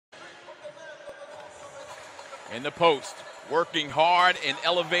In the post, working hard and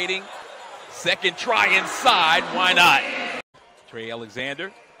elevating. Second try inside, why not? Trey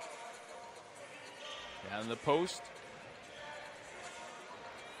Alexander. Down in the post.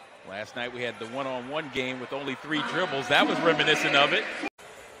 Last night we had the one-on-one game with only 3 dribbles. That was reminiscent of it.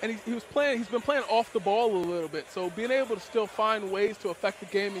 And he's been playing off the ball a little bit. So being able to still find ways to affect the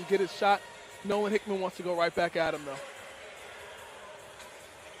game and get his shot, Nolan Hickman wants to go right back at him though.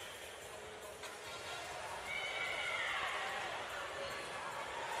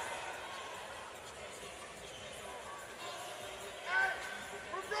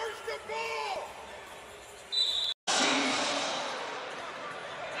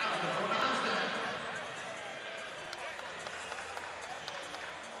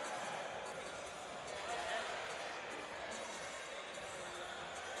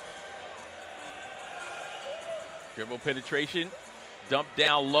 Dribble penetration, dump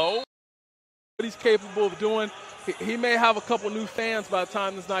down low. What he's capable of doing, he may have a couple new fans by the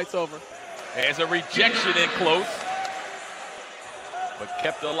time this night's over. There's a rejection in close, but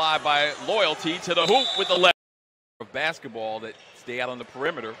kept alive by loyalty to the hoop with the left. Of basketball that stay out on the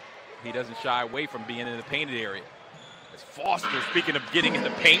perimeter, he doesn't shy away from being in the painted area. As Foster, speaking of getting in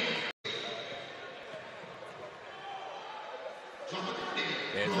the paint.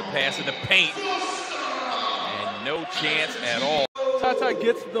 There's the pass in the paint. No chance at all. Ty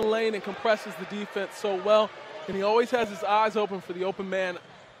gets to the lane and compresses the defense so well, and he always has his eyes open for the open man.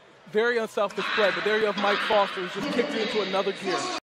 Very unselfish play, but there you have Mike Foster who's just kicked you into another gear.